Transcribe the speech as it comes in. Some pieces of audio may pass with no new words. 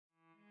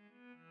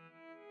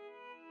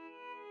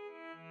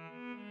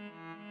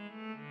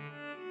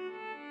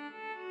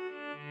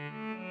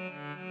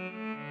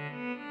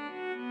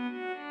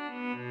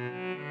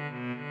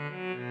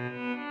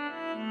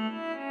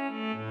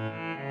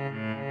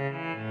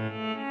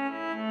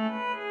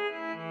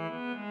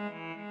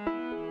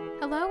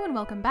Hello and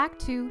welcome back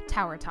to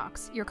Tower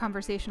Talks, your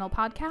conversational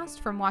podcast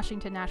from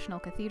Washington National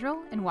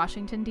Cathedral in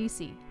Washington,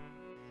 D.C.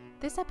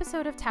 This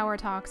episode of Tower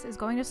Talks is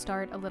going to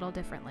start a little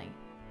differently.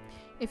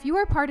 If you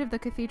are part of the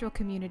cathedral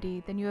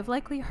community, then you have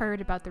likely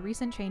heard about the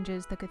recent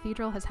changes the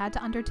cathedral has had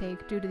to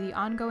undertake due to the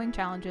ongoing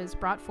challenges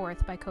brought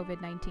forth by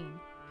COVID-19.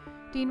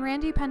 Dean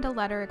Randy penned a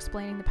letter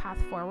explaining the path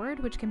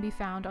forward, which can be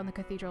found on the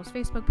cathedral's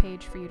Facebook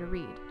page for you to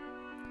read.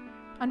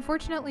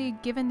 Unfortunately,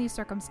 given these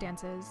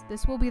circumstances,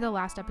 this will be the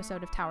last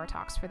episode of Tower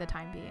Talks for the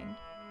time being.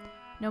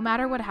 No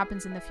matter what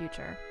happens in the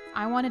future,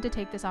 I wanted to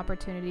take this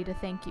opportunity to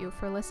thank you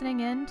for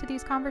listening in to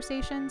these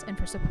conversations and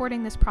for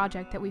supporting this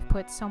project that we've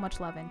put so much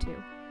love into.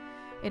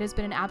 It has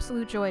been an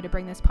absolute joy to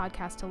bring this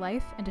podcast to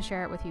life and to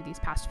share it with you these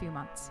past few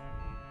months.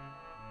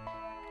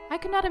 I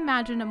could not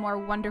imagine a more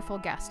wonderful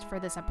guest for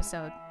this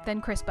episode than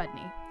Chris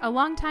Budney, a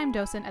longtime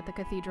docent at the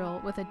cathedral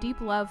with a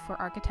deep love for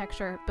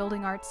architecture,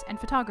 building arts, and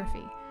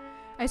photography.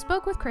 I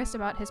spoke with Chris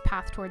about his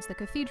path towards the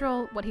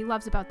cathedral, what he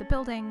loves about the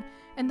building,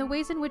 and the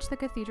ways in which the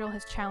cathedral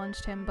has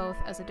challenged him both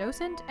as a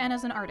docent and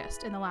as an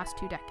artist in the last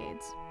 2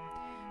 decades.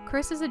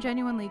 Chris is a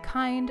genuinely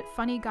kind,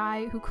 funny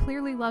guy who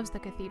clearly loves the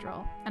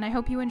cathedral, and I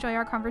hope you enjoy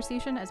our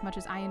conversation as much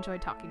as I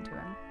enjoyed talking to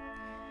him.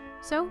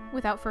 So,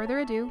 without further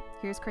ado,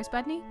 here's Chris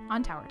Budney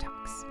on Tower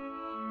Talks.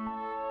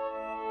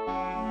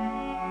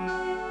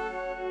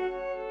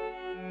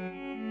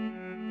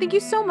 Thank you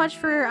so much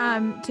for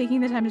taking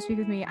the time to speak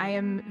with me. I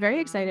am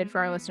very excited for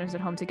our listeners at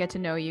home to get to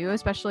know you,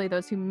 especially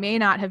those who may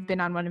not have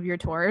been on one of your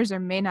tours or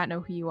may not know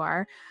who you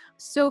are.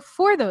 So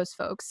for those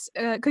folks,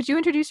 could you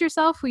introduce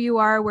yourself, who you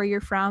are, where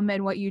you're from,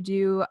 and what you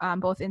do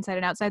both inside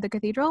and outside the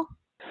cathedral?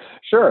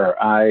 Sure.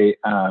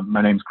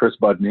 My name's Chris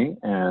Budney,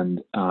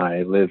 and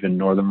I live in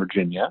Northern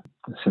Virginia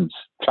since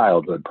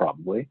childhood,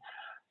 probably.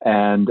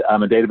 And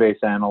I'm a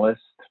database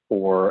analyst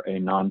for a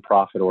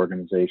nonprofit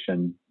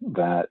organization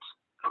that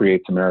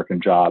creates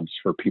American jobs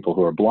for people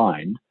who are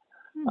blind.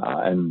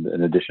 And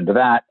in addition to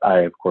that, I,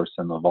 of course,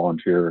 am a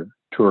volunteer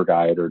tour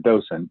guide or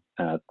docent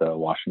at the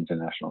Washington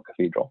National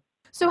Cathedral.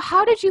 So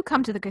how did you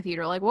come to the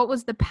cathedral? Like, what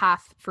was the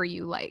path for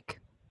you like?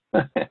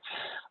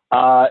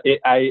 I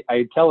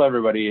tell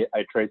everybody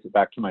I trace it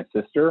back to my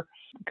sister.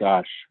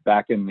 Gosh,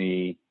 back in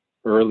the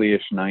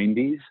early-ish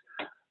 90s,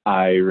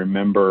 I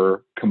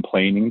remember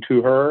complaining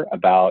to her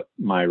about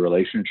my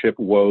relationship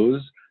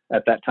woes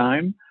at that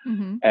time.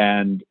 Mm-hmm.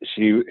 And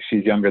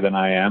she's younger than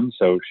I am.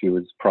 So she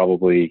was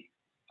probably,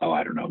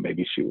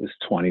 maybe she was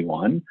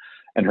 21.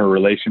 And her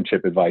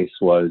relationship advice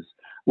was,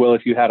 well,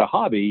 if you had a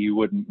hobby, you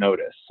wouldn't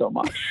notice so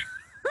much.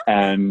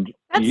 And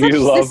you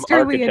love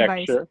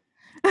architecture.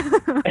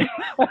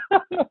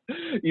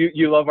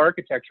 you love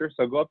architecture.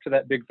 So go up to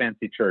that big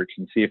fancy church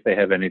and see if they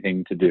have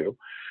anything to do.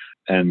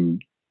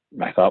 And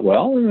I thought,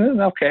 well,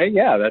 okay,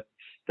 yeah,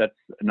 that's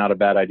not a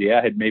bad idea.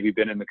 I had maybe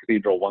been in the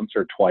cathedral once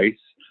or twice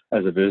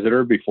as a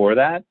visitor before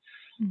that.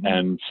 Mm-hmm.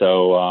 And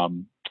so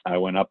I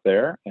went up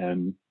there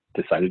and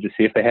decided to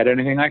see if they had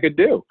anything I could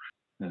do.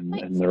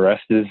 And the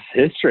rest is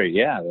history.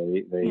 Yeah,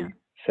 they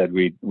said,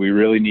 we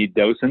really need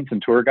docents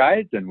and tour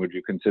guides, and would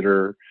you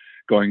consider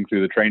going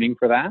through the training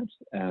for that?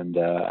 And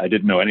I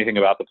didn't know anything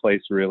about the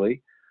place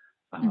really.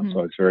 So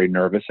I was very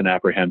nervous and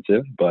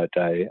apprehensive, but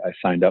I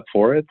signed up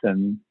for it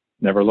and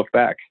never looked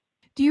back.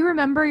 Do you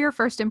remember your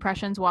first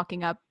impressions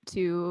walking up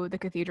to the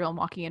cathedral and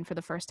walking in for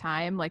the first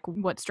time? Like,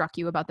 what struck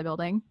you about the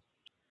building?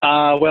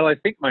 Well, I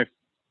think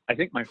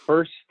my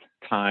first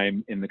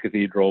time in the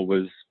cathedral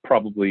was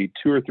probably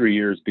 2 or 3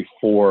 years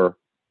before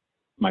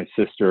my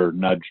sister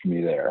nudged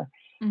me there.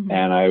 Mm-hmm.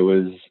 And I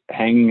was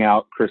hanging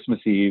out Christmas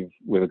Eve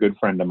with a good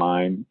friend of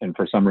mine. And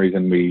for some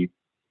reason,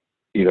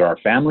 either our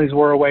families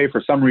were away.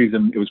 For some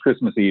reason, it was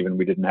Christmas Eve and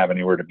we didn't have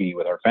anywhere to be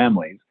with our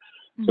families.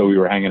 Mm-hmm. So we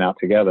were hanging out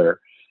together.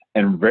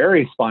 And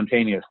very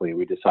spontaneously,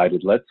 we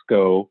decided, let's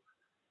go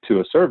to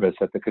a service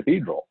at the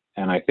cathedral.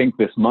 And I think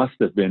this must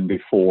have been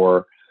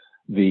before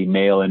the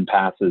mail-in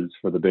passes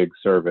for the big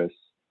service,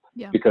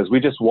 because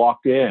we just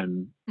walked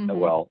in,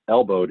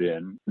 elbowed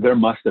in. There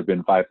must have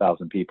been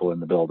 5,000 people in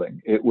the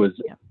building. It was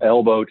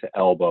elbow to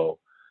elbow,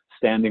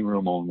 standing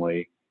room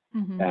only.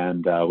 Mm-hmm.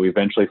 And we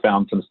eventually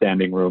found some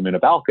standing room in a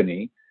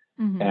balcony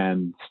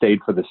and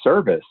stayed for the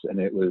service. And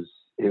it was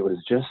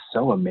just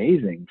so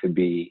amazing to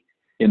be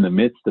in the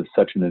midst of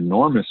such an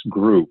enormous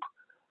group,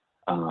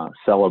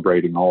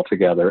 celebrating all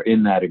together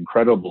in that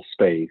incredible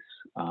space.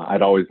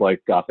 I'd always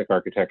liked Gothic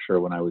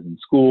architecture when I was in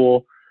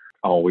school.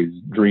 Always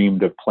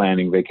dreamed of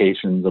planning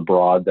vacations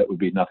abroad that would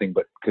be nothing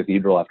but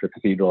cathedral after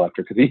cathedral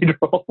after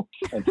cathedral.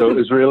 And so it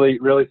was really,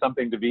 really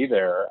something to be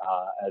there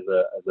as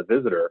a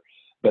visitor.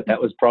 But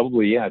that was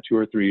probably, 2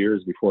 or 3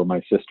 years before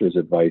my sister's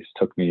advice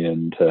took me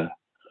in to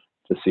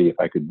see if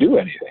I could do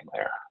anything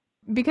there.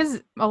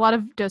 Because a lot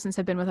of docents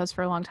have been with us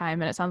for a long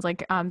time, and it sounds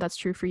like that's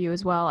true for you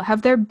as well.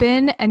 Have there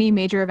been any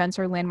major events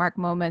or landmark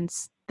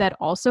moments that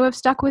also have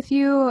stuck with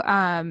you,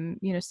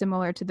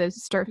 similar to the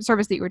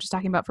service that you were just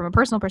talking about from a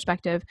personal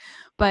perspective?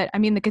 But I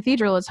mean, the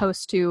cathedral is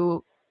host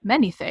to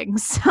many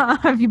things.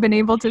 Have you been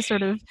able to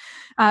sort of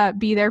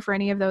be there for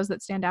any of those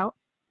that stand out?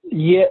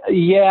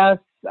 Yes.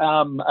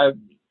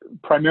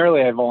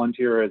 primarily I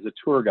volunteer as a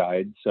tour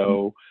guide,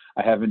 so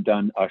I haven't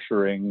done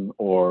ushering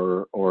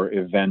or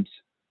event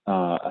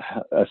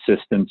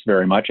assistance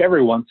very much.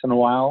 Every once in a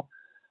while,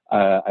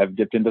 I've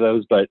dipped into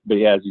those, but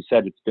yeah, as you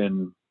said, it's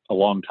been a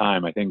long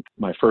time. I think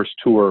my first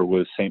tour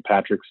was St.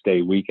 Patrick's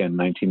Day weekend,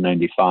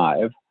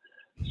 1995.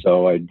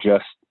 So I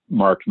just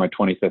marked my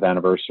 25th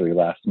anniversary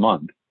last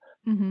month.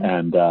 Mm-hmm.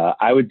 And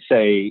I would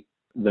say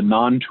the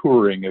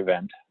non-touring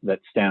event that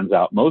stands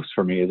out most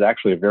for me is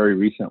actually a very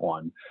recent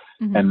one.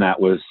 Mm-hmm. And that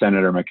was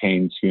Senator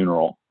McCain's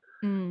funeral.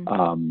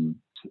 Mm.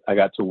 I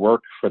got to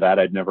work for that.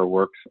 I'd never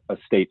worked a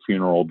state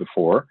funeral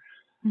before.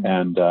 Mm-hmm.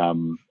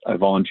 And I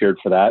volunteered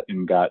for that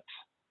and got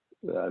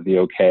the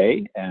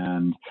okay.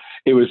 And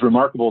it was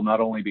remarkable not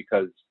only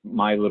because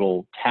my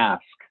little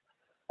task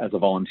as a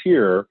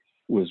volunteer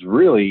was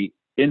really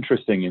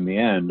interesting in the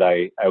end.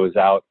 I was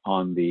out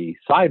on the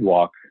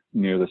sidewalk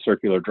near the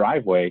circular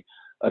driveway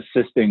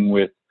assisting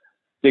with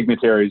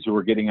dignitaries who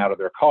were getting out of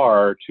their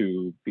car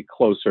to be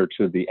closer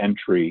to the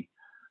entry.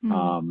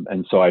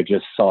 And so I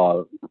just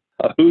saw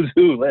a who's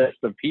who list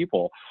of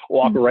people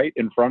walk right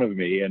in front of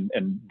me and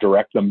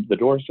direct them. The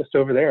door's just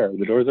over there.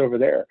 The door's over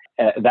there.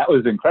 That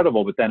was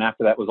incredible. But then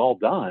after that was all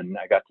done,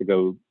 I got to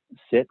go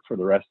sit for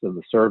the rest of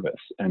the service.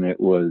 And it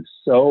was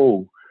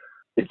so,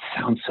 it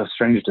sounds so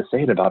strange to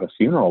say it about a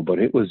funeral, but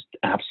it was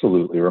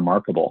absolutely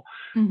remarkable.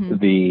 Mm-hmm.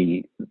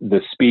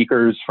 The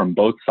speakers from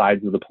both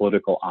sides of the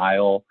political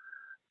aisle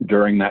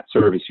during that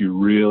service, you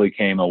really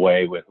came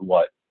away with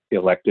what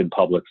elected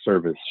public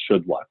service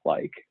should look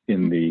like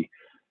in the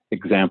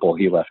example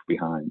he left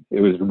behind.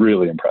 It was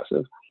really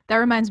impressive. That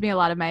reminds me a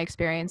lot of my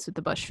experience with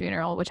the Bush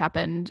funeral, which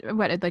happened,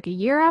 like a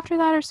year after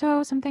that or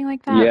so, something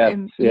like that? Yes,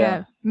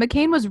 yeah.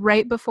 McCain was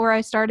right before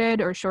I started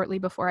or shortly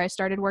before I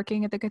started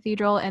working at the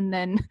cathedral. And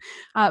then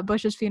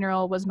Bush's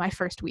funeral was my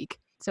first week.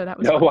 So that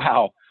was fun.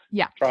 Wow.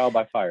 Yeah. Trial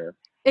by fire.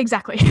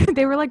 Exactly.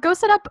 They were like, go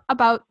set up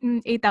about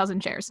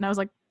 8,000 chairs. And I was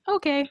like,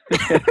 okay.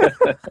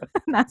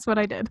 That's what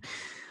I did.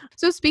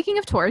 So speaking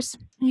of tours,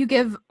 you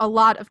give a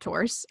lot of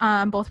tours,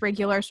 both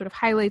regular sort of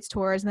highlights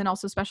tours and then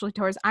also specialty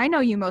tours. I know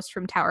you most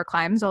from tower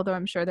climbs, although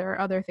I'm sure there are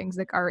other things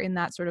that are in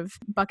that sort of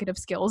bucket of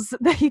skills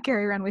that you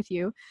carry around with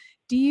you.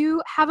 Do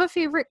you have a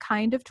favorite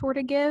kind of tour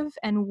to give,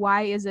 and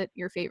why is it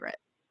your favorite?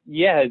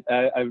 Yeah,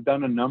 I've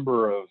done a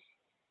number of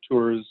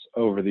tours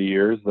over the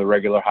years. The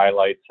regular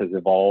highlights has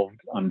evolved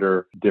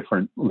under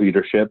different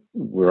leadership.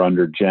 We're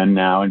under Jen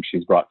now, and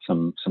she's brought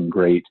some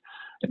great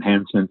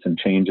enhancements and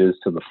changes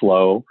to the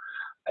flow.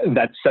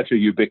 That's such a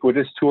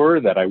ubiquitous tour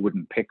that I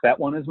wouldn't pick that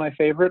one as my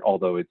favorite,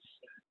 although it's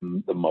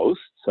the most,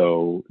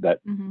 so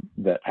that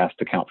has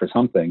to count for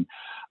something.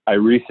 I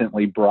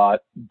recently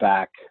brought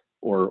back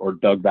or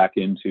dug back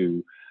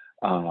into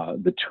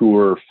the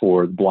tour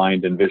for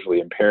blind and visually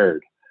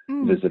impaired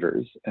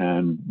visitors,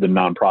 and the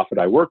nonprofit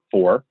I work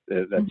for,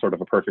 that's sort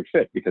of a perfect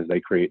fit because they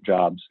create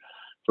jobs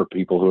for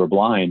people who are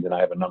blind, and I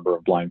have a number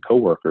of blind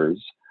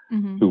coworkers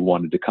who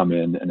wanted to come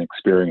in and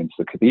experience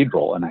the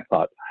cathedral. And I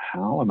thought,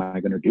 how am I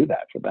going to do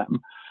that for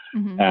them?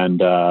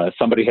 And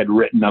somebody had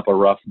written up a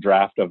rough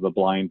draft of the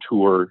blind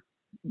tour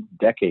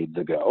decades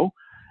ago.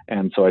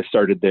 And so I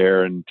started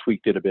there and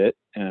tweaked it a bit.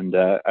 And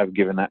I've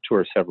given that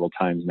tour several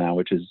times now,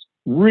 which is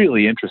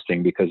really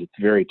interesting because it's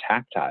very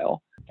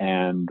tactile.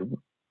 And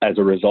as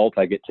a result,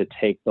 I get to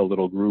take the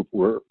little group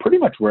pretty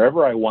much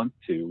wherever I want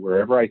to,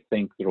 wherever I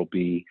think there'll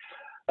be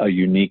a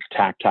unique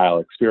tactile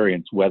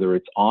experience, whether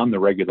it's on the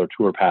regular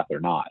tour path or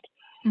not.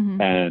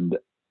 And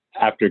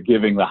after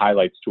giving the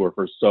highlights tour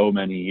for so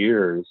many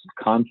years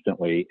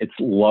constantly, it's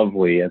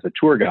lovely as a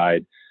tour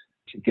guide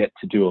to get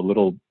to do a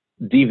little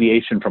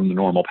deviation from the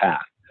normal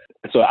path.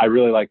 So I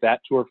really like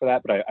that tour for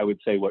that, but I would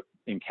say what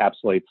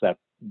encapsulates that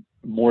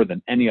more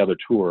than any other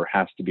tour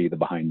has to be the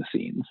behind the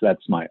scenes.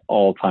 That's my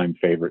all-time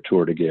favorite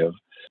tour to give.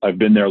 I've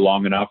been there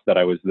long enough that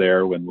I was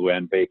there when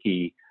Luann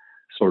Bakey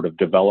sort of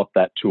developed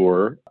that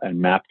tour and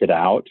mapped it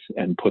out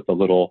and put the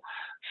little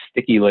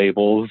sticky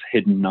labels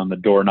hidden on the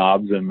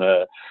doorknobs and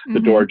the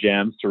door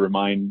jambs to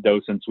remind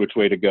docents which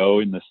way to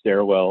go in the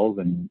stairwells,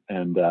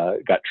 and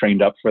got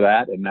trained up for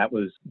that. And that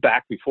was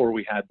back before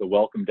we had the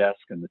welcome desk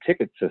and the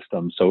ticket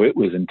system. So it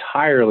was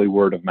entirely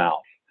word of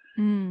mouth.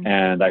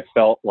 And I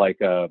felt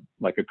like a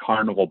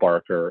carnival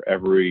barker.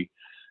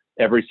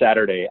 Every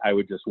Saturday, I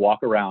would just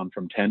walk around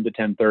from 10 to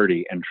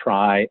 10:30 and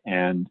try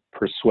and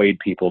persuade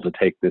people to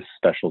take this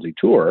specialty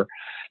tour.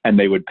 And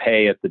they would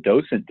pay at the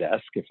docent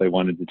desk. If they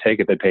wanted to take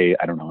it, they'd pay,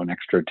 I don't know, an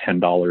extra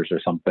 $10 or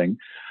something.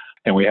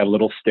 And we had a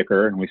little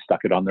sticker and we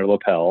stuck it on their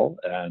lapel.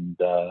 And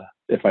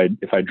if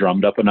I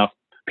drummed up enough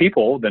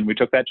people, then we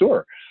took that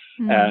tour.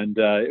 And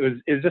it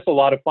was just a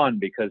lot of fun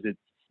because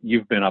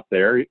you've been up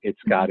there.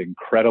 It's got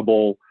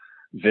incredible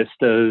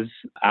vistas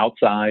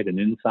outside and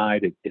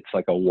inside. It's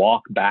like a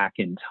walk back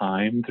in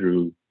time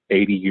through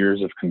 80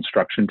 years of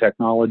construction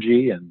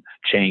technology and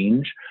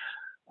change.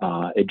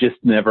 It just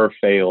never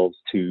fails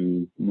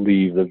to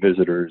leave the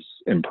visitors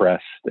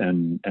impressed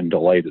and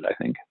delighted, I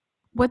think.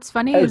 What's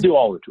funny As is do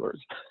all the tours.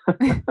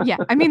 Yeah,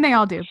 I mean, they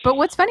all do. But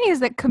what's funny is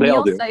that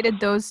Camille cited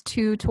those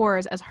two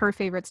tours as her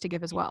favorites to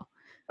give as well.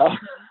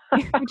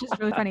 which is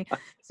really funny.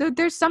 So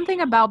there's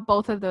something about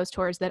both of those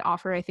tours that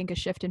offer, I think, a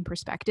shift in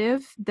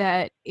perspective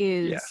that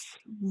is Yes.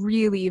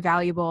 really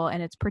valuable.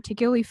 And it's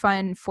particularly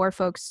fun for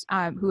folks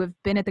who have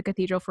been at the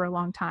cathedral for a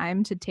long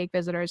time to take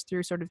visitors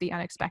through sort of the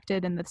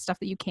unexpected and the stuff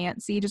that you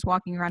can't see just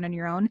walking around on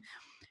your own.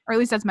 Or at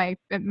least that's my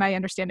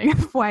understanding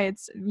of why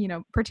it's,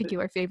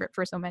 particular favorite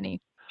for so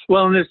many.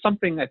 Well, and there's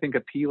something I think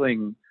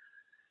appealing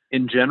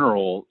in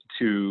general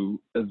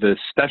to the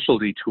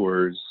specialty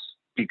tours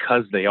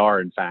because they are,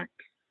 in fact,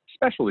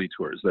 specialty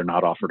tours. They're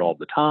not offered all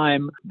the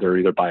time. They're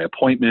either by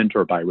appointment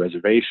or by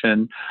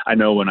reservation. I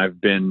know when I've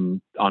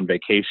been on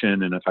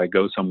vacation and if I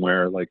go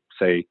somewhere like,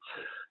 say,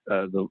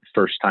 the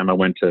first time I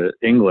went to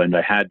England,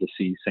 I had to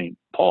see St.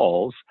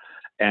 Paul's.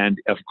 And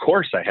of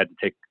course I had to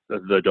take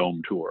the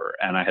dome tour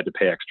and I had to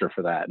pay extra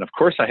for that. And of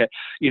course I had,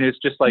 it's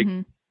just like,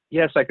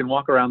 yes, I can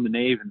walk around the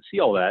nave and see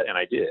all that. And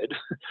I did,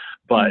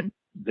 but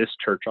this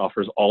church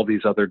offers all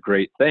these other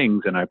great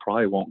things and I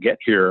probably won't get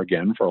here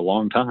again for a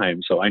long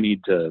time. So I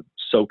need to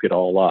soak it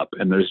all up.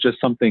 And there's just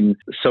something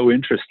so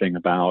interesting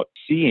about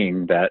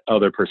seeing that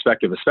other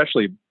perspective,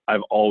 especially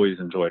I've always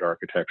enjoyed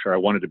architecture. I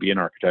wanted to be an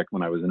architect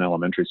when I was in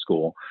elementary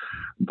school,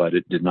 but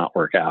it did not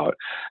work out.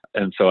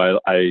 And so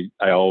I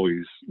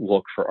always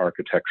look for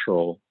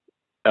architectural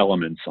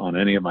elements on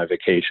any of my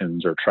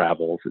vacations or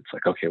travels. It's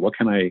like, okay, what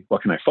can I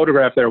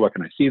photograph there? What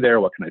can I see there?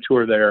 What can I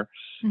tour there?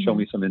 Show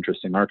me some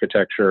interesting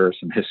architecture,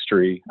 some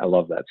history. I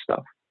love that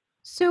stuff.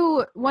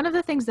 So one of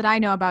the things that I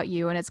know about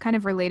you, and it's kind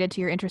of related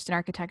to your interest in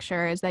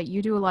architecture, is that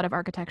you do a lot of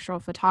architectural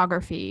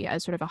photography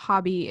as sort of a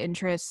hobby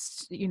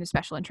interest,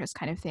 special interest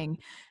kind of thing.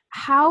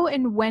 How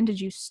and when did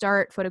you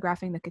start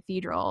photographing the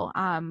cathedral?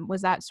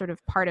 Was that sort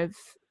of part of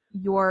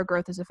your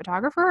growth as a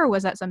photographer, or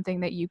was that something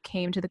that you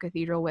came to the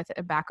cathedral with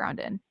a background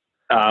in?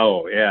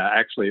 Oh, yeah.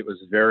 Actually, it was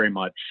very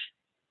much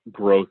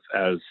growth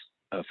as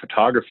a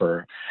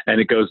photographer. And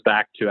it goes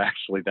back to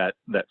actually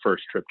that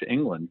first trip to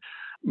England.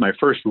 My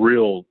first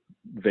real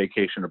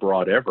vacation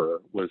abroad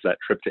ever was that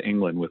trip to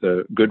England with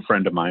a good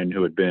friend of mine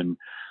who had been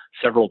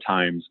several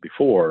times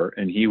before.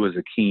 And he was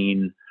a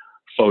keen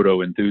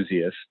photo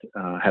enthusiast,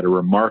 had a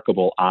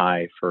remarkable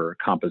eye for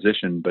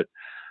composition, but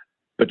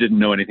didn't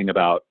know anything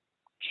about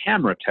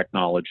camera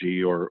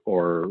technology or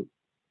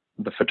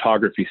the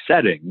photography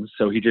settings.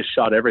 So he just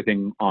shot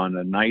everything on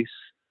a nice,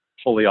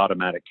 fully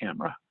automatic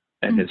camera.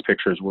 And his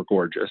pictures were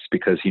gorgeous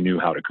because he knew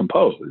how to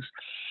compose.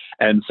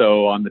 And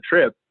so on the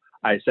trip,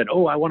 I said,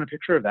 oh, I want a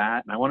picture of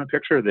that. And I want a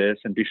picture of this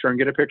and be sure and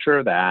get a picture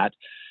of that.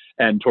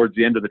 And towards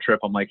the end of the trip,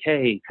 I'm like,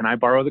 hey, can I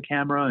borrow the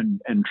camera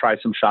and try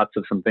some shots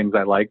of some things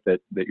I like that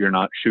you're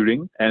not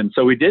shooting? And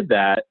so we did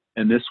that.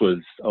 And this was,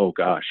 oh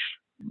gosh,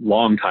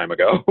 long time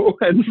ago.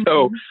 And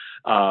so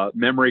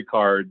memory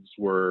cards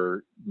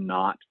were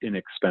not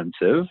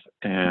inexpensive.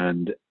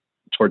 And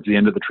towards the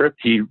end of the trip,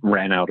 he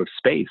ran out of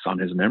space on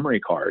his memory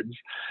cards.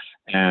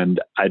 And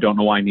I don't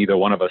know why neither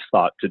one of us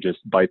thought to just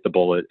bite the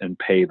bullet and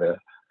pay the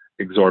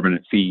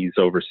exorbitant fees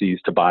overseas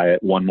to buy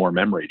one more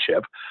memory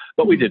chip,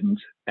 but we didn't.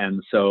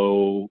 And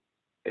so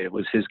it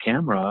was his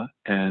camera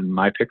and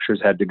my pictures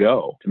had to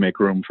go to make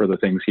room for the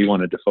things he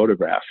wanted to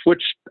photograph,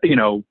 which,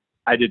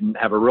 I didn't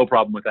have a real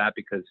problem with that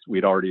because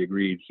we'd already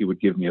agreed he would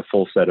give me a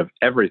full set of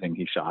everything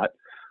he shot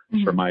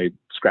for my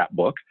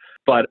scrapbook.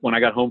 But when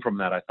I got home from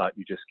that, I thought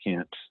you just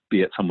can't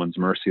be at someone's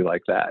mercy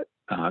like that.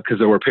 Because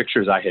there were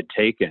pictures I had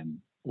taken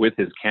with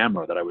his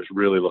camera that I was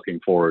really looking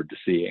forward to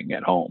seeing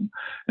at home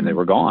and they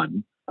were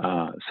gone.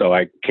 So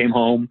I came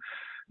home,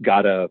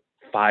 got a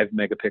 5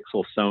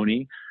 megapixel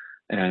Sony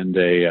and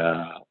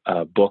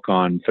a book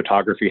on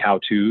photography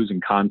how-tos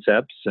and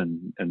concepts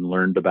and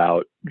learned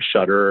about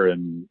shutter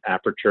and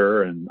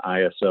aperture and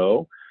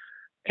ISO.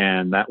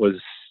 And that was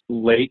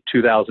late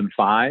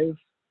 2005.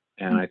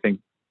 And I think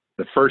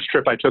the first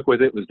trip I took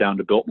with it was down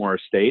to Biltmore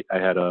Estate. I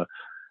had a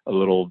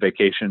little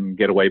vacation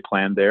getaway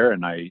planned there,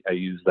 and I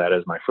used that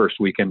as my first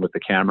weekend with the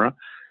camera.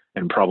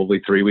 And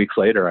probably 3 weeks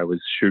later, I was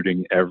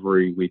shooting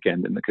every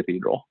weekend in the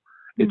cathedral.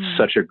 It's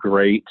such a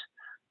great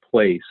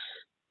place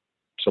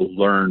to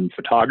learn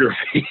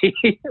photography,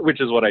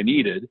 which is what I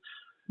needed,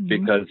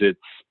 because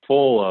it's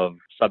full of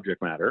subject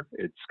matter.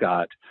 It's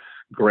got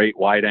great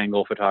wide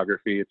angle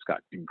photography. It's got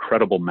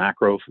incredible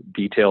macro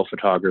detail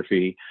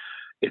photography.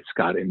 It's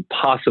got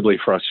impossibly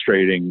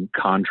frustrating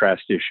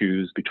contrast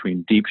issues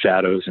between deep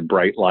shadows and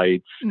bright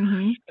lights.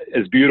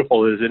 As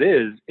beautiful as it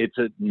is, it's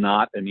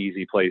not an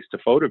easy place to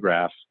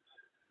photograph.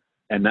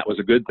 And that was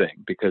a good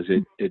thing because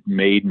it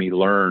made me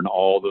learn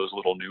all those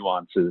little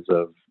nuances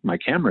of my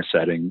camera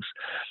settings.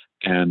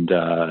 And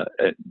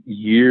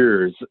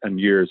years and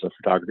years of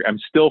photography. I'm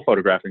still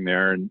photographing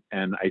there, and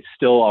I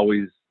still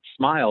always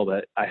smile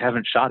that I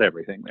haven't shot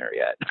everything there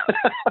yet.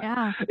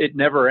 Yeah. It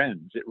never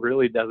ends. It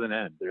really doesn't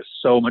end. There's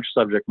so much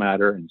subject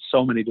matter and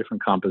so many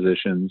different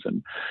compositions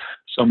and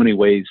so many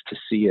ways to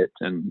see it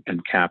and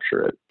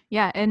capture it.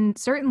 Yeah, and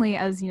certainly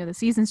as, the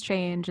seasons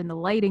change and the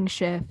lighting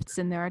shifts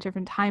and there are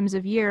different times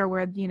of year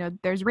where,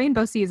 there's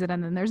rainbow season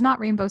and then there's not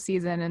rainbow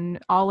season and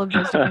all of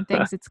those different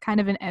things, it's kind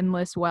of an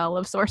endless well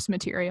of source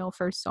material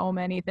for so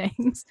many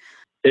things.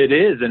 It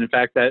is. And in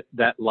fact,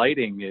 that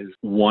lighting is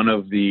one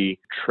of the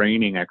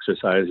training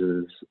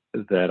exercises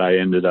that I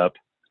ended up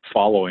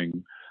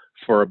following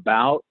for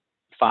about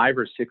 5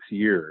 or 6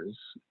 years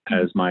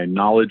as my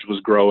knowledge was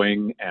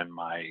growing and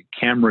my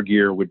camera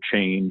gear would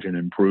change and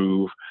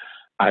improve.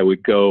 I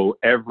would go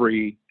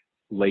every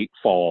late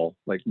fall,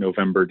 like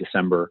November,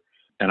 December,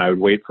 and I would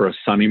wait for a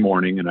sunny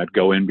morning and I'd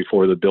go in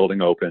before the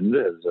building opened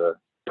as a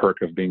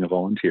perk of being a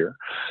volunteer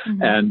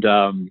and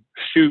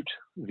shoot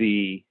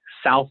the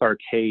South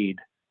Arcade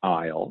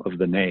aisle of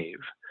the nave,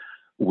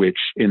 which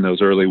in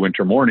those early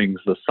winter mornings,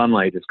 the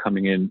sunlight is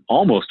coming in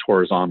almost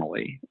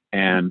horizontally.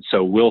 And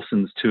so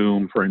Wilson's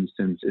tomb, for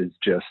instance, is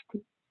just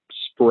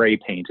spray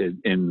painted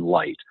in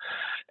light.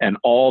 And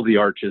all the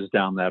arches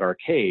down that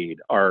arcade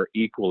are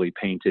equally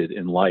painted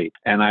in light.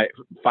 And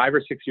 5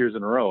 or 6 years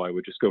in a row, I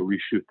would just go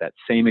reshoot that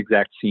same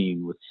exact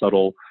scene with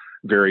subtle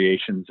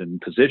variations in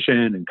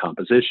position and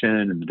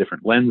composition and the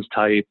different lens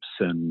types,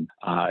 and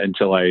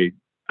until I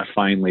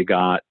finally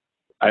got,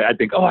 I'd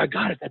think, oh, I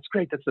got it. That's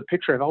great. That's the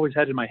picture I've always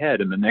had in my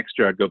head. And the next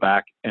year I'd go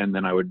back and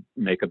then I would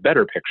make a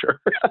better picture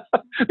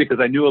because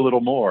I knew a little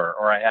more,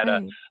 or I had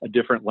a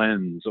different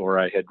lens, or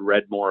I had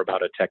read more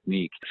about a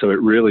technique. So it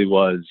really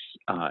was,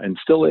 and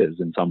still is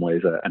in some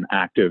ways, an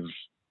active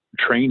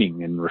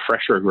training and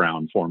refresher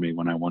ground for me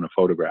when I want to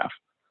photograph.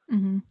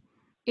 Mm-hmm.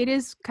 It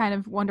is kind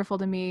of wonderful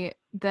to me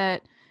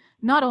that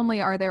not only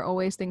are there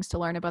always things to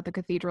learn about the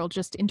cathedral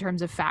just in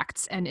terms of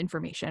facts and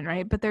information,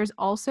 right? But there's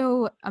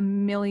also a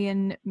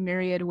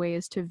myriad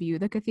ways to view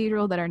the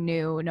cathedral that are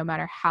new, no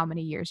matter how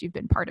many years you've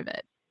been part of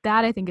it.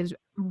 That I think is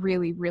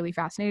really, really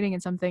fascinating,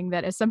 and something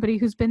that as somebody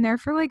who's been there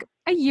for like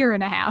a year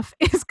and a half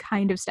is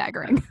kind of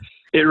staggering.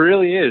 It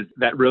really is.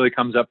 That really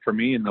comes up for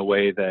me in the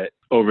way that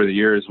over the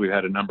years, we've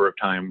had a number of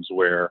times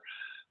where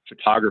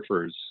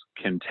photographers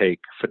can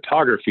take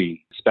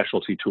photography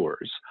specialty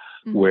tours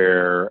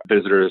where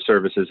visitor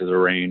services is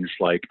arranged,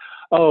 like,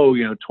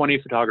 20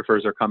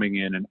 photographers are coming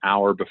in an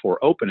hour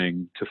before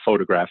opening to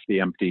photograph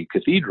the empty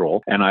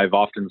cathedral. And I've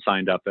often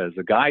signed up as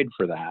a guide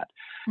for that.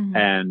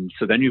 And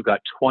so then you've got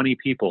 20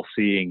 people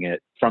seeing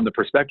it from the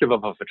perspective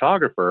of a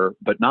photographer,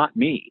 but not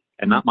me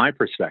and not my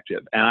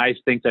perspective. And I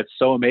think that's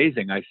so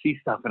amazing. I see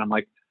stuff and I'm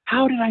like,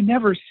 how did I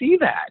never see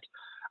that?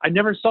 I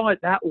never saw it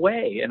that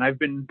way. And I've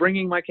been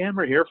bringing my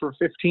camera here for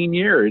 15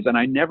 years and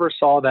I never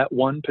saw that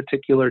one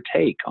particular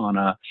take on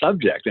a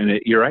subject. And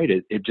you're right.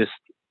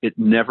 It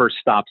never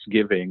stops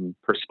giving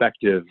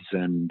perspectives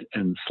and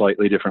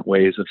slightly different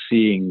ways of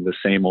seeing the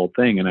same old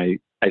thing. And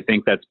I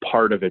think that's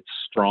part of its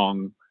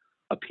strong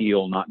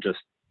appeal, not just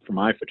for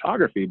my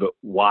photography, but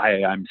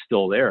why I'm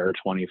still there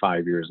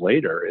 25 years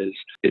later. Is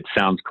it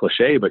sounds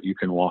cliche, but you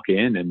can walk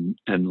in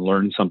and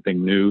learn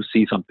something new,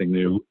 see something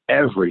new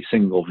every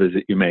single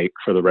visit you make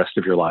for the rest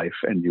of your life,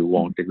 and you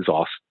won't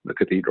exhaust the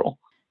cathedral.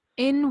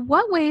 In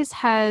what ways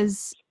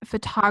has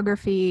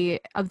photography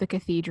of the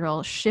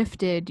cathedral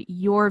shifted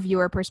your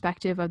viewer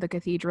perspective of the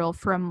cathedral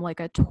from like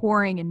a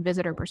touring and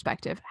visitor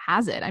perspective?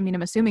 Has it? I mean,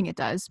 I'm assuming it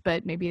does,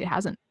 but maybe it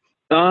hasn't.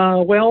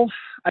 Well,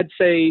 I'd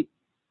say,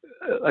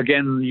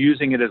 again,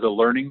 using it as a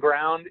learning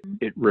ground,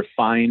 it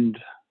refined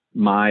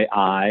my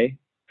eye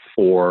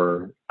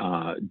for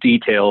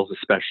details,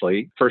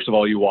 especially. First of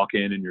all, you walk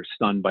in and you're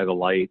stunned by the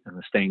light and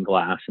the stained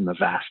glass and the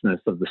vastness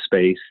of the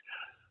space.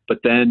 But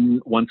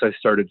then once I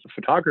started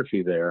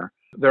photography there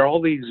are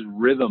all these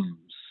rhythms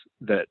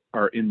that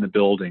are in the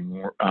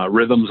building,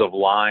 rhythms of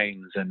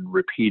lines and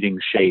repeating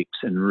shapes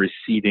and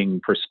receding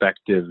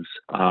perspectives,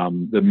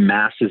 the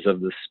masses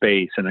of the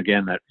space. And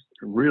again, that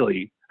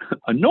really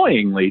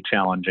annoyingly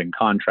challenging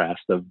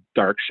contrast of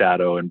dark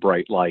shadow and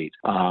bright light.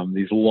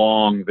 These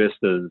long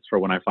vistas for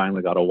when I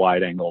finally got a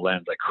wide angle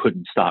lens. I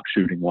couldn't stop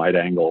shooting wide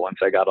angle once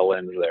I got a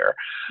lens there.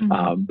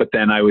 But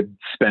then I would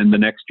spend the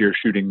next year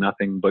shooting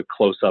nothing but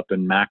close up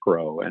and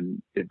macro.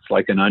 And it's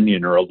like an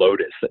onion or a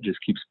lotus that just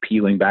keeps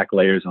peeling back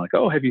layers and like,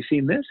 oh, have you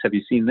seen this? Have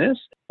you seen this?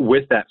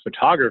 With that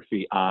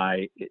photography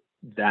eye,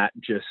 that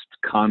just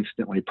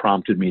constantly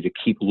prompted me to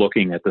keep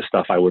looking at the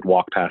stuff I would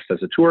walk past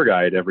as a tour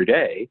guide every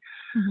day.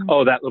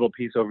 Oh, that little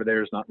piece over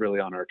there is not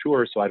really on our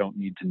tour, so I don't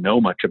need to know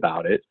much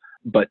about it.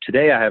 But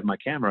today I have my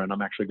camera and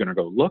I'm actually going to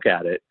go look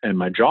at it and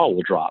my jaw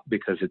will drop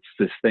because it's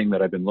this thing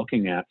that I've been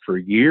looking at for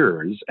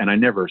years and I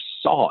never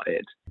saw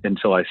it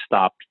until I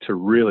stopped to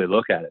really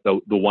look at it.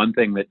 The one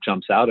thing that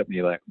jumps out at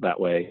me that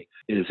way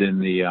is in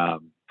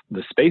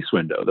the space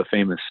window, the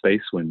famous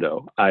space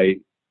window. I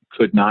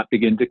could not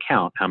begin to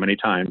count how many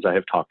times I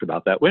have talked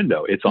about that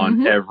window. It's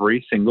on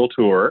every single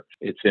tour.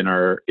 It's in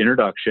our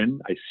introduction.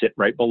 I sit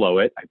right below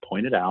it. I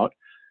point it out.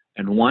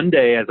 And one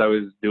day as I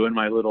was doing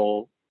my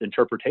little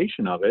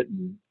interpretation of it,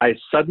 I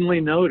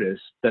suddenly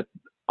noticed that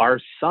our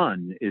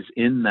sun is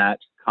in that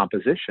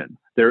composition.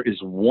 There is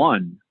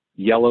one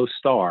yellow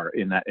star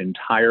in that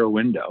entire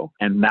window.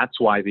 And that's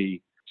why the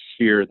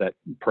sphere that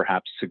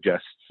perhaps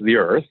suggests the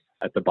Earth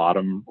at the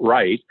bottom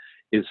right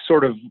is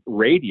sort of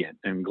radiant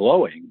and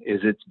glowing, is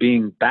it's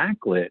being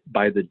backlit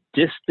by the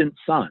distant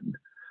sun.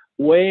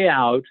 Way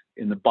out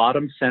in the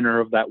bottom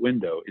center of that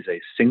window is a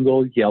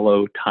single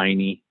yellow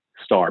tiny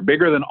star,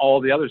 bigger than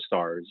all the other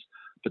stars,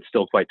 but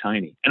still quite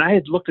tiny. And I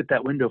had looked at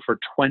that window for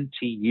 20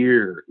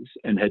 years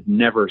and had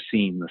never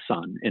seen the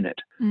sun in it.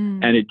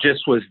 And it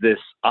just was this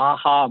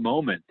aha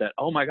moment that,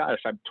 oh my gosh,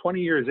 I'm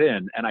 20 years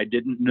in and I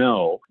didn't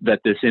know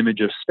that this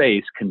image of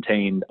space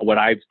contained what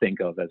I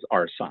think of as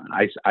our sun.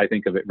 I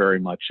think of it very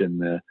much in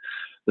the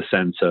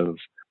sense of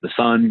the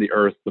sun, the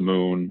earth, the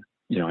moon.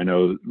 You know, I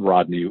know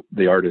Rodney,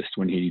 the artist,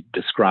 when he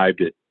described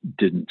it,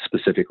 didn't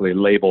specifically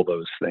label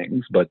those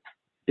things, but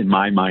in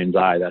my mind's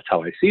eye, that's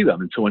how I see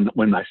them. And so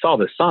when I saw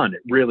the sun,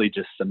 it really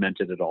just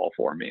cemented it all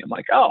for me. I'm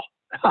like, oh,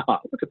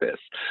 look at this.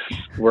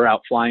 We're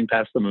out flying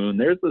past the moon.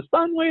 There's the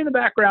sun way in the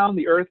background.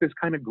 The earth is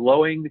kind of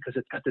glowing because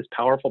it's got this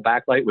powerful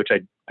backlight, which I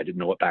didn't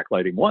know what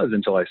backlighting was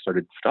until I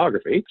started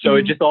photography. So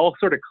it just all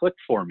sort of clicked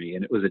for me.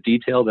 And it was a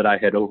detail that I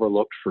had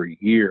overlooked for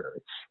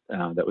years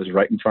that was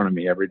right in front of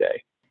me every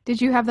day. Did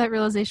you have that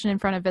realization in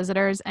front of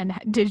visitors, and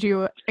did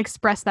you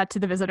express that to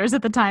the visitors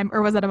at the time,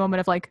 or was that a moment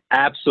of like,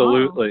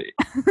 absolutely.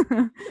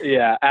 Oh.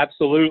 Yeah,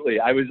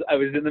 absolutely. I was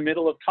in the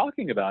middle of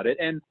talking about it,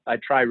 and I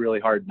try really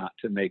hard not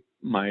to make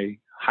my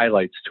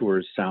highlights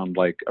tours sound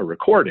like a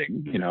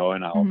recording, you know,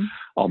 and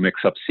I'll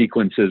mix up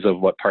sequences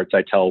of what parts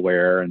I tell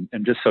where, and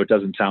just so it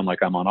doesn't sound like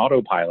I'm on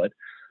autopilot.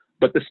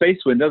 But the space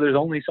window, there's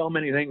only so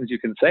many things you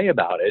can say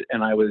about it.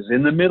 And I was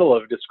in the middle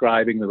of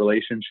describing the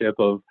relationship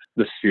of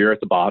the sphere at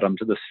the bottom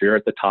to the sphere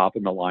at the top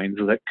and the lines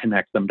that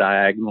connect them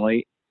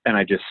diagonally. And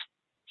I just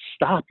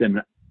stopped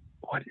and,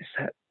 what is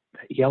that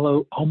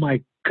yellow? Oh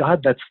my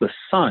God, that's the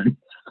sun.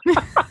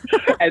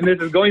 And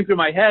this is going through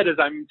my head as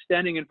I'm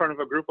standing in front of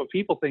a group of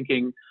people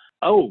thinking,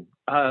 I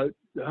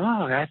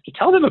have to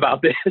tell them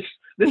about this.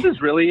 This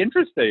is really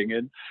interesting.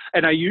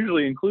 And I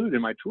usually include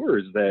in my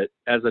tours that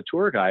as a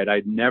tour guide,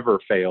 I'd never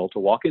fail to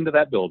walk into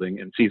that building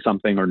and see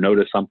something or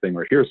notice something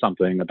or hear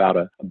something about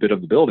a bit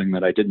of the building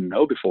that I didn't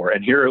know before.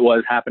 And here it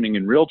was happening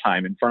in real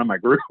time in front of my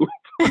group.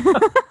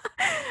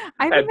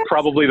 And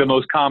probably the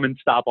most common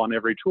stop on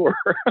every tour.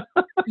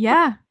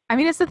 Yeah. I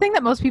mean, it's the thing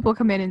that most people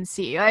come in and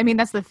see. I mean,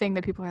 that's the thing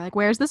that people are like,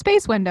 where's the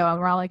space window? And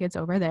we're all like, it's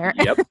over there.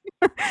 Yep.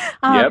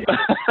 Yep.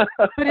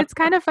 But it's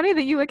kind of funny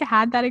that you like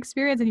had that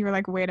experience and you were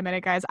like, wait a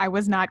minute, guys, I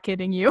was not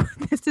kidding you.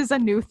 This is a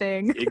new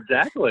thing.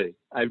 Exactly.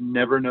 I've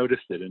never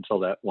noticed it until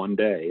that one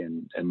day.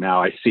 And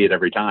now I see it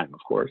every time, of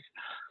course.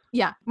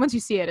 Yeah. Once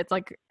you see it, it's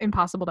like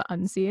impossible to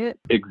unsee it.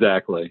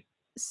 Exactly.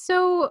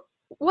 So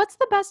what's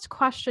the best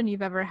question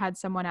you've ever had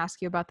someone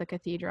ask you about the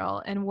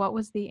cathedral, and what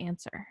was the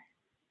answer?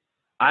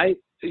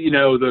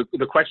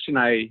 The question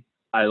I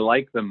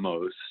like the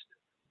most,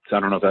 so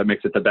I don't know if that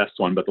makes it the best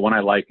one, but the one I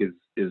like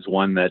is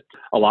one that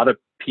a lot of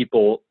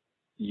people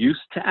used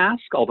to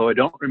ask, although I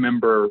don't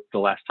remember the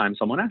last time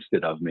someone asked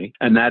it of me.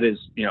 And that is,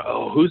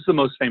 who's the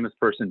most famous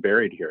person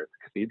buried here at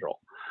the cathedral?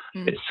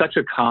 It's such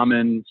a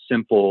common,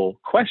 simple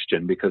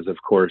question because, of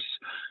course,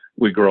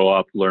 we grow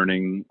up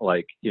learning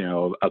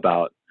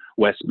about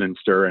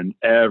Westminster, and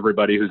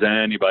everybody who's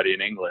anybody in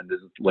England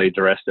is laid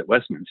to rest at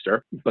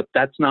Westminster. But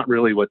that's not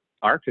really what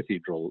our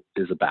cathedral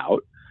is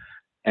about.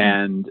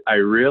 And I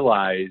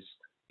realized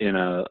in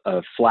a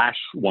flash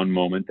one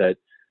moment that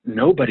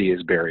nobody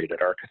is buried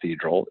at our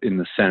cathedral in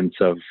the sense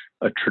of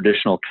a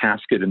traditional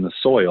casket in the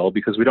soil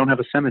because we don't have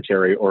a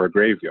cemetery or a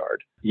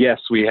graveyard. Yes,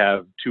 we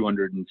have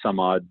 200 and some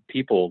odd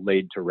people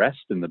laid to rest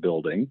in the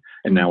building,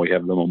 and now we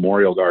have the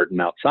memorial garden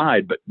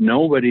outside, but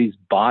nobody's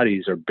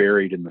bodies are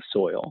buried in the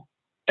soil.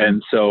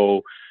 And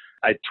so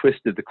I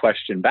twisted the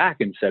question back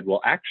and said,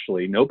 well,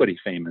 actually, nobody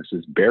famous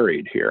is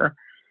buried here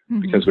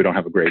because we don't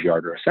have a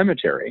graveyard or a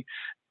cemetery.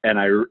 And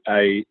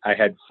I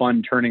had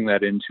fun turning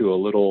that into a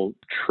little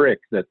trick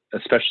that,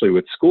 especially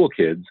with school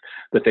kids,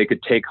 that they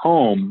could take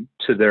home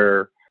to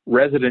their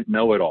resident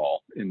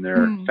know-it-all in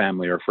their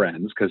family or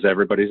friends, because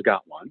everybody's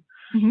got one,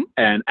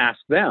 and ask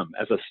them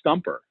as a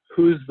stumper,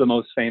 who's the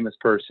most famous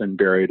person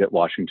buried at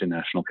Washington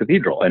National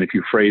Cathedral? And if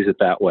you phrase it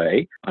that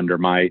way, under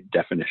my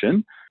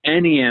definition,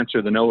 any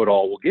answer the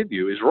know-it-all will give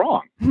you is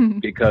wrong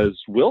because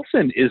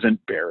Wilson isn't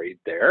buried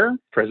there.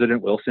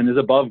 President Wilson is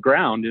above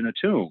ground in a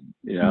tomb,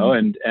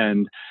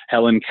 and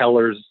Helen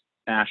Keller's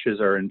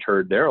ashes are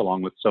interred there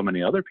along with so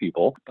many other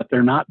people, but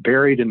they're not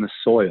buried in the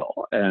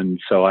soil. And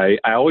so I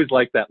always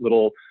like that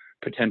little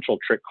potential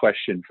trick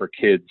question for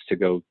kids to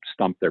go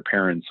stump their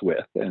parents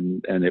with.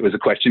 And it was a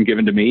question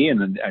given to me,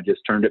 and then I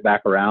just turned it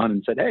back around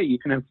and said, hey, you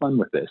can have fun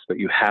with this, but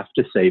you have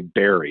to say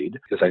buried,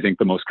 because I think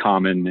the most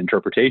common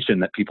interpretation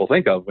that people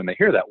think of when they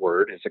hear that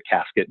word is a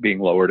casket being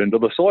lowered into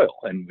the soil,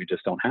 and we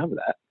just don't have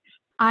that.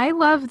 I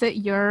love that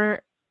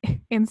your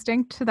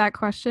instinct to that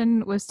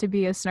question was to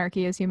be as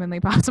snarky as humanly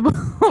possible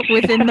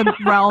within the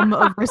realm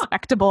of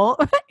respectable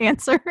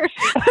answer.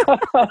 Some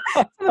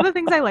of the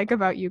things I like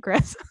about you,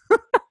 Chris.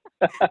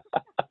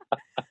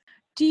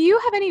 Do you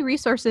have any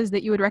resources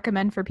that you would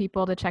recommend for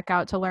people to check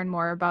out to learn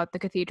more about the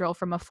cathedral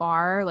from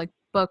afar, like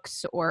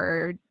books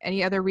or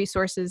any other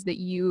resources that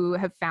you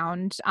have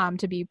found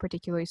to be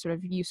particularly sort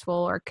of useful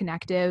or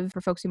connective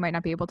for folks who might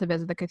not be able to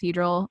visit the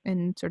cathedral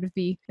in sort of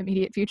the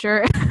immediate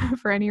future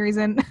for any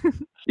reason?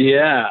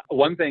 Yeah.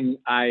 One thing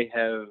I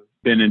have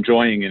been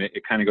enjoying, and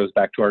it kind of goes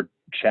back to our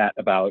chat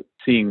about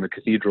seeing the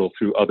cathedral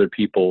through other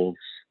people's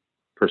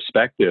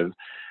perspective.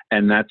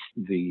 And that's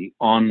the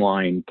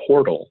online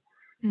portal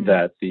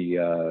that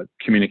the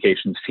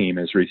communications team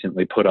has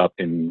recently put up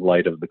in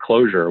light of the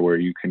closure, where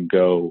you can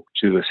go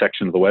to the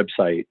section of the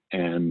website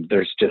and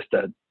there's just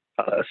a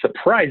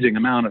surprising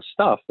amount of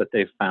stuff that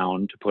they've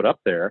found to put up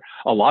there,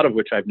 a lot of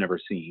which I've never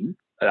seen.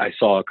 I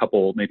saw a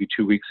couple, maybe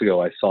 2 weeks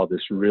ago, I saw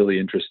this really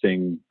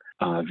interesting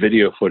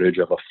video footage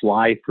of a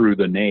fly through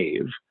the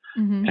nave.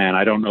 And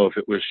I don't know if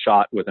it was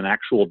shot with an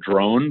actual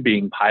drone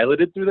being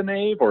piloted through the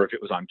nave or if it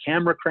was on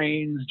camera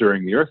cranes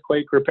during the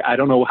earthquake repair. I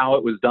don't know how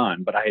it was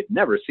done, but I had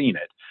never seen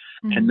it.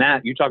 And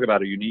that, you talk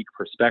about a unique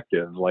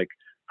perspective, like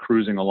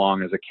cruising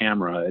along as a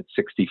camera at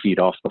 60 feet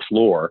off the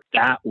floor.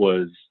 That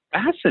was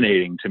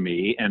fascinating to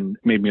me and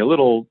made me a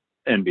little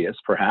envious,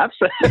 perhaps,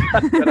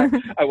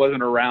 that I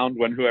wasn't around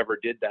when whoever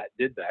did that,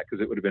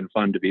 because it would have been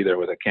fun to be there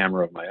with a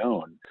camera of my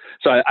own.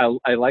 So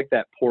I like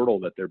that portal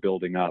that they're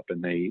building up,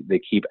 and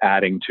they keep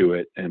adding to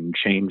it and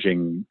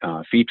changing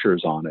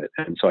features on it.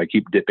 And so I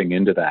keep dipping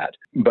into that.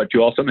 But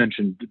you also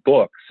mentioned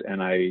books,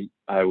 and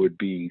I would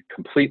be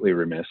completely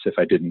remiss if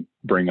I didn't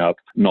bring up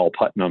Noel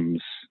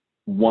Putnam's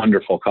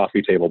wonderful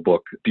coffee table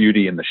book,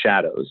 Beauty in the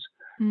Shadows,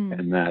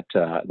 and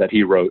that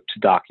he wrote to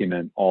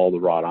document all the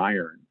wrought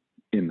iron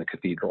in the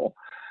cathedral.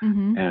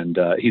 And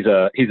he's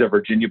a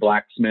Virginia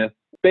blacksmith,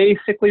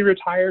 basically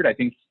retired. I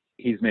think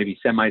he's maybe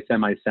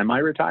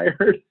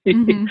semi-retired.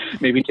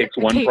 Maybe takes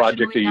one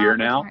project a year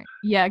now.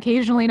 Yeah,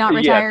 occasionally not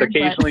retired.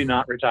 Yes, occasionally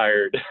not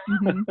retired.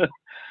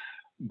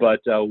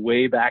 But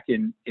way back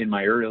in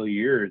my early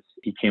years,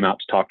 he came out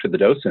to talk to the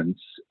docents,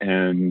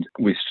 and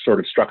we sort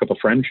of struck up a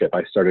friendship.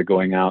 I started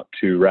going out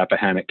to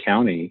Rappahannock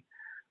County,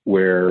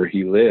 where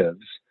he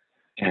lives,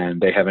 and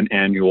they have an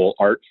annual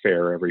art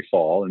fair every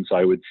fall. And so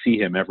I would see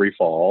him every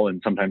fall, and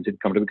sometimes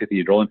he'd come to the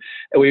cathedral,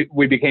 and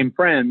we became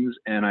friends,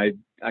 and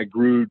I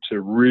grew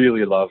to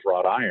really love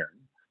wrought iron.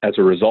 As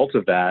a result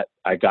of that,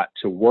 I got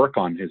to work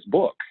on his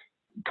book.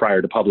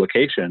 Prior to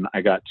publication,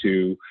 I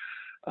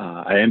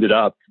ended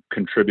up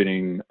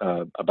contributing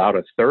about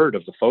a third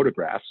of the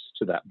photographs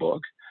to that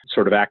book,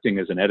 sort of acting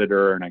as an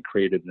editor, and I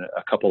created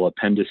a couple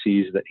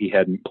appendices that he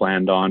hadn't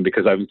planned on,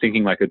 because I was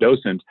thinking, like a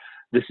docent,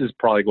 this is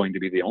probably going to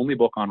be the only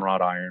book on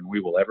wrought iron we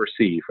will ever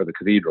see for the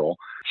cathedral.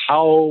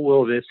 How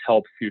will this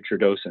help future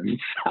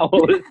docents? How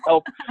will this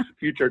help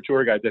future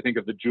tour guides? I think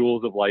of the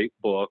Jewels of Light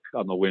book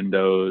on the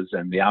windows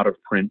and the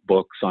out-of-print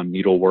books on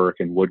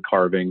needlework and wood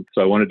carving.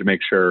 So I wanted to make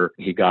sure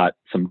he got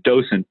some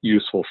docent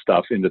useful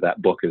stuff into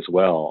that book as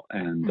well.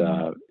 And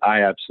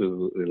I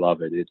absolutely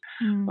love it. It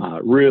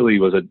really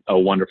was a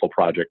wonderful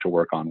project to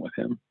work on with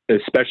him,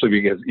 especially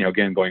because,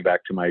 again, going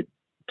back to my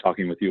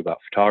talking with you about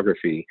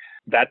photography,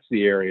 that's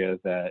the area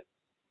that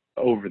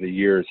over the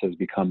years has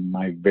become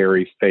my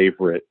very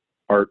favorite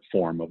art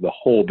form of the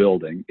whole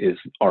building, is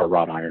our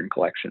wrought iron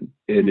collection.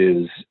 It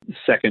is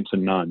second to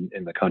none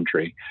in the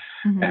country.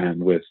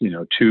 And with,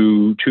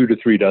 2 to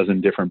 3 dozen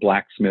different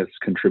blacksmiths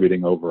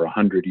contributing over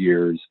 100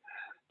 years,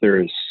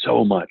 there is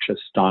so much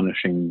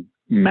astonishing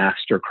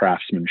master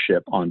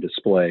craftsmanship on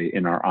display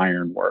in our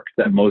ironwork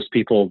that most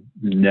people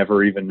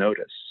never even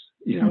notice.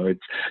 It's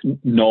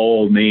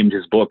Noel named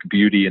his book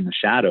Beauty in the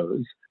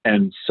Shadows,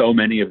 and so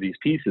many of these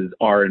pieces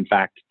are in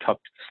fact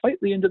tucked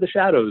slightly into the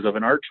shadows of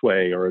an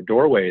archway or a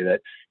doorway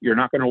that you're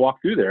not going to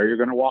walk through there. You're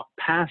going to walk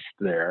past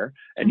there,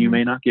 and you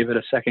may not give it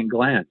a second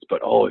glance, but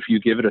if you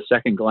give it a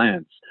second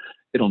glance,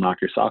 it'll knock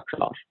your socks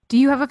off. Do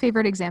you have a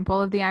favorite example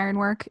of the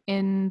ironwork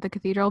in the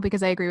cathedral?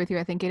 Because I agree with you.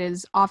 I think it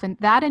is often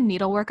that and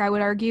needlework, I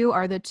would argue,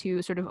 are the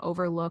two sort of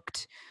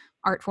overlooked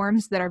art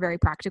forms that are very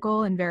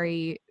practical and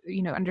very,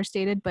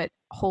 understated, but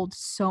hold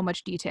so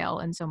much detail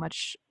and so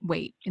much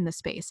weight in the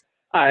space.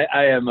 I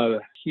am a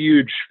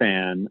huge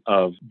fan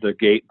of the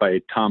gate by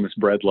Thomas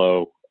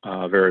Bredlow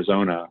of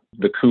Arizona,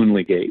 the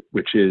Coonley Gate,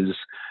 which is,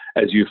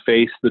 as you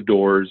face the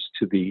doors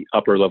to the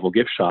upper level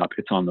gift shop,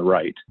 it's on the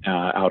right,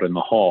 out in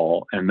the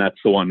hall. And that's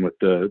the one with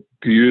the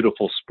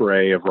beautiful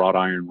spray of wrought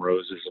iron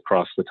roses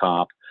across the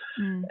top.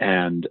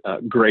 And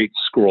great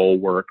scroll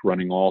work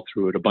running all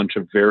through it, a bunch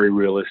of very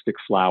realistic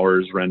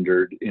flowers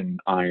rendered in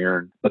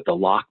iron. But the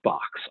lockbox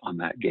on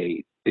that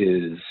gate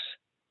is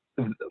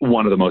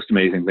one of the most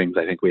amazing things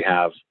I think we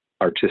have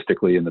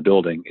artistically in the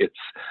building. It's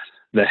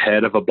the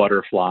head of a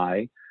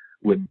butterfly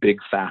with big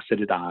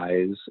faceted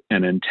eyes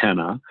and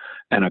antenna,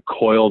 and a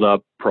coiled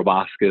up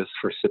proboscis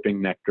for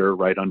sipping nectar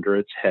right under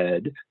its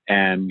head.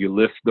 And you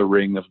lift the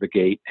ring of the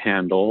gate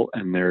handle,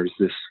 and there's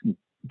this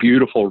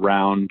beautiful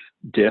round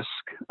disc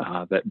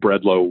that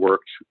Bredlow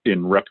worked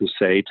in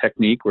repoussé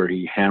technique, where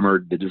he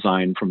hammered the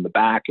design from the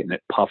back and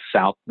it puffs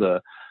out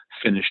the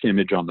finished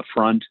image on the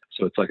front.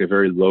 So it's like a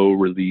very low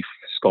relief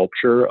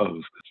sculpture of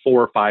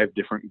 4 or 5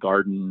 different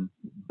garden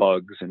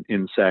bugs and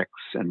insects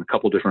and a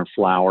couple different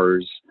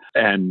flowers.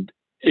 And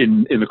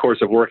in the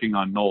course of working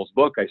on Noel's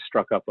book, I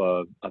struck up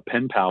a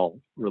pen pal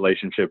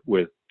relationship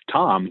with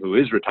Tom, who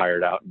is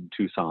retired out in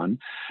Tucson.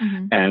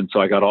 And so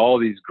I got all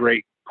these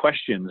great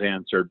questions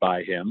answered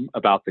by him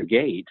about the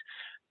gate.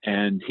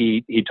 And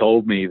he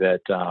told me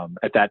that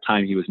at that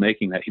time he was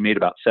making that, he made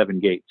about 7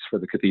 gates for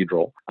the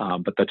cathedral.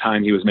 But the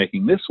time he was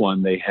making this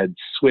one, they had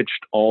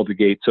switched all the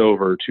gates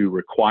over to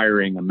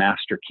requiring a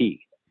master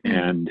key.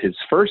 And his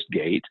first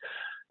gate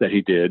that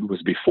he did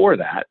was before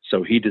that.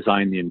 So he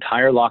designed the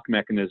entire lock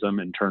mechanism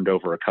and turned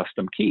over a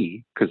custom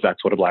key, because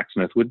that's what a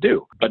blacksmith would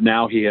do. But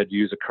now he had to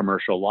use a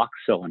commercial lock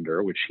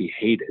cylinder, which he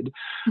hated,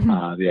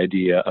 the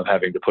idea of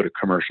having to put a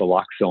commercial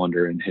lock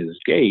cylinder in his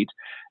gate.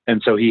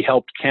 And so he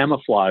helped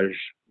camouflage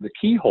the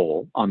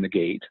keyhole on the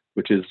gate,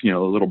 which is, a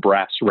little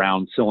brass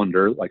round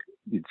cylinder, like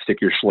you'd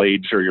stick your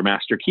Schlage or your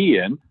master key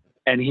in.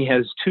 And he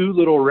has 2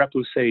 little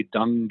repoussé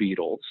dung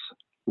beetles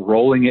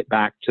rolling it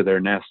back to their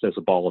nest as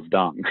a ball of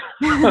dung,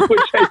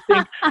 which I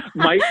think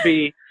might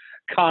be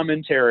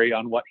commentary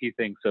on what he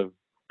thinks of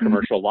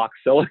commercial lock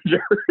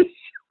cylinders.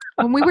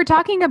 When we were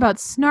talking about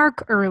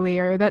snark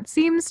earlier, that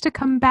seems to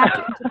come back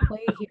into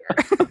play here.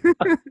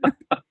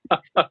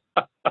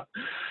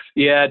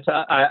 Yeah,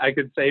 I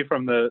could say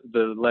from the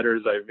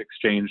letters I've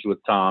exchanged with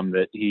Tom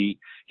that he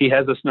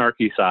has a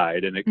snarky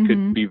side, and it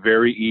could be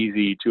very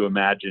easy to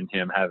imagine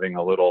him having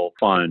a little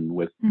fun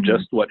with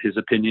just what his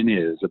opinion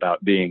is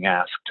about being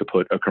asked to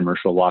put a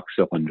commercial lock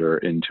cylinder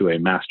into a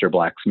master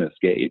blacksmith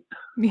gate.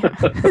 Yeah.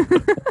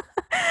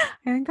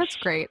 I think that's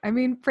great. I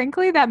mean,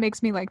 frankly, that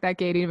makes me like that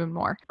gate even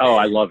more. Oh,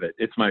 I love it.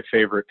 It's my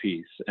favorite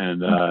piece.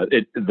 And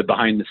the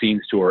behind the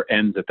scenes tour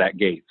ends at that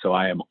gate. So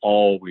I am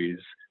always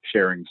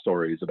sharing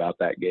stories about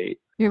that gate.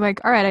 You're like,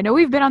 all right, I know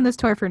we've been on this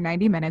tour for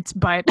 90 minutes,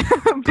 but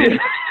please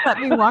let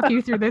me walk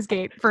you through this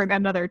gate for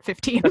another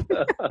 15.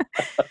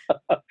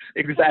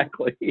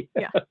 Exactly.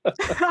 Yeah,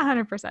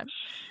 100%.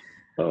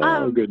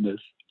 Oh, goodness.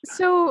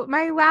 So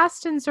my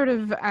last and sort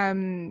of,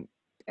 my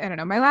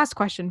last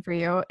question for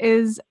you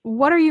is,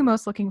 what are you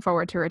most looking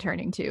forward to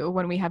returning to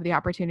when we have the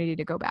opportunity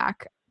to go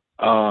back?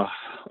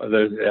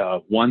 There's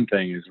one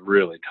thing is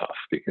really tough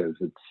because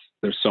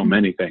there's so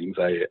many things.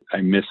 I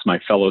miss my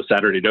fellow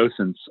Saturday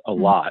docents a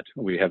lot.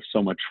 We have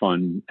so much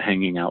fun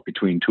hanging out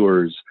between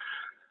tours.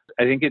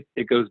 I think it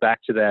goes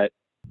back to that.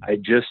 I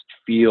just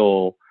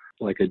feel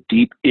like a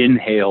deep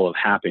inhale of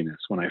happiness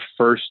when I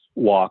first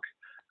walk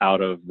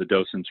out of the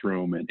docent's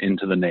room and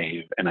into the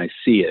nave, and I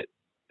see it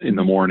in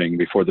the morning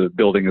before the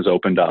building is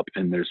opened up,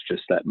 and there's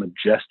just that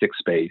majestic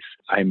space.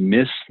 I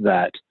miss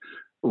that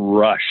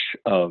rush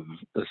of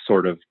the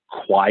sort of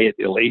quiet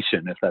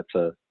elation, if that's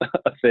a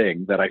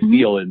thing that I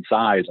feel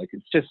inside. Like,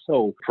 it's just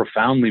so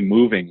profoundly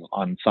moving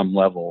on some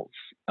levels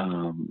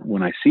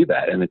when I see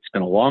that. And it's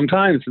been a long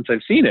time since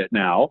I've seen it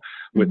now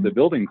with the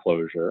building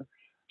closure.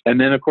 And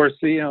then, of course,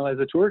 as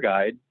a tour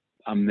guide,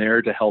 I'm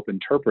there to help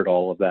interpret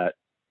all of that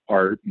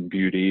art and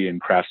beauty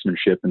and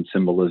craftsmanship and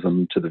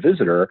symbolism to the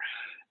visitor.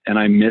 And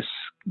I miss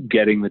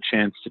getting the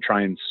chance to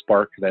try and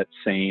spark that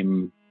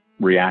same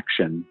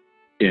reaction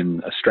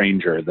in a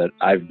stranger that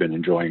I've been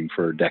enjoying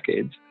for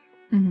decades.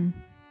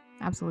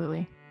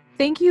 Absolutely.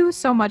 Thank you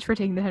so much for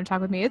taking the time to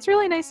talk with me. It's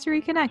really nice to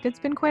reconnect. It's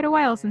been quite a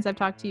while since I've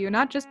talked to you,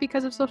 not just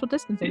because of social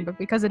distancing, but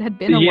because it had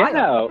been a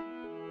while.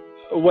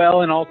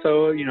 Well, and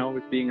also,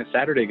 with being a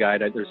Saturday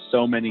guide, there's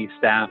so many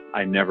staff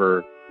I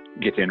never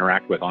get to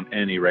interact with on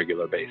any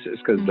regular basis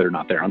because they're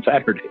not there on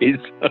Saturdays.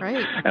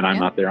 Right. And I'm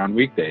not there on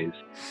weekdays.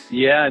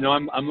 Yeah, no,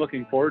 I'm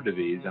looking forward to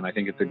these, and I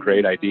think it's a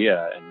great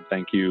idea. And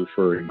thank you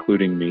for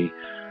including me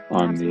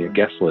on the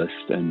guest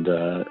list and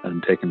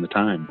taking the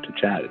time to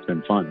chat. It's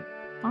been fun.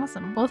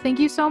 Awesome. Well, thank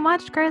you so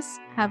much, Chris.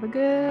 Have a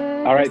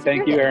good All right.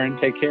 Thank you, Erin.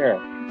 Take care.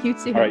 You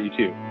too. All right. You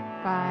too.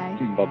 Bye.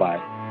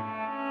 Bye-bye.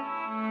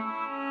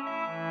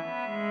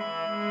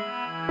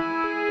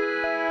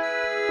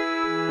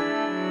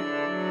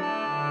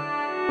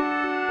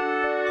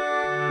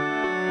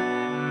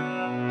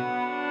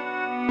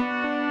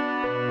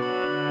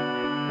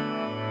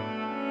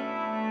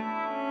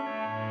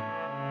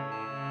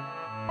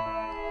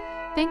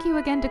 Thank you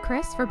again to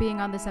Chris for being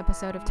on this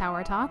episode of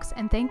Tower Talks,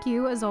 and thank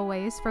you, as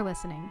always, for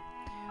listening.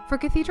 For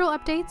Cathedral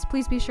updates,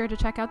 please be sure to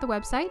check out the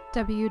website,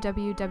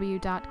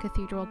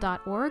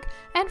 www.cathedral.org,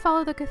 and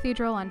follow the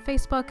Cathedral on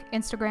Facebook,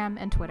 Instagram,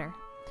 and Twitter.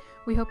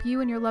 We hope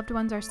you and your loved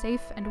ones are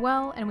safe and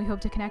well, and we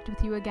hope to connect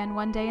with you again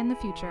one day in the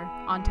future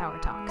on Tower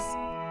Talks.